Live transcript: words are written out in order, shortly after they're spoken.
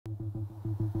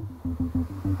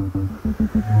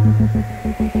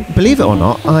Believe it or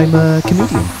not, I'm a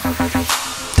comedian.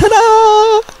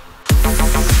 Ta-da!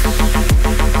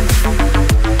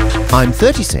 I'm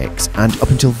 36, and up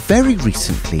until very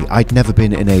recently, I'd never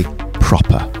been in a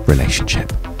proper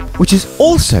relationship. Which is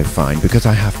also fine because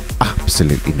I have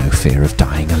absolutely no fear of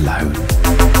dying alone.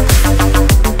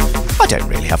 I don't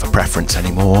really have a preference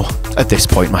anymore. At this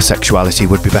point, my sexuality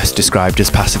would be best described as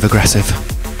passive-aggressive.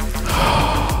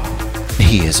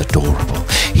 He is adorable.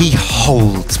 He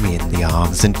holds me in the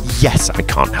arms, and yes, I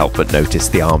can't help but notice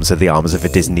the arms are the arms of a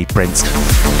Disney prince.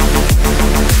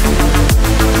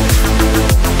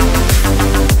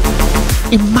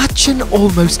 Imagine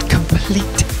almost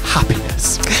complete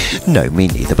happiness. No, me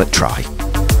neither, but try.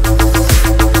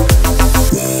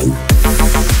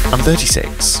 I'm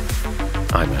 36.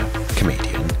 I'm a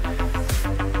comedian.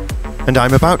 And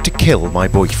I'm about to kill my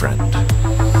boyfriend.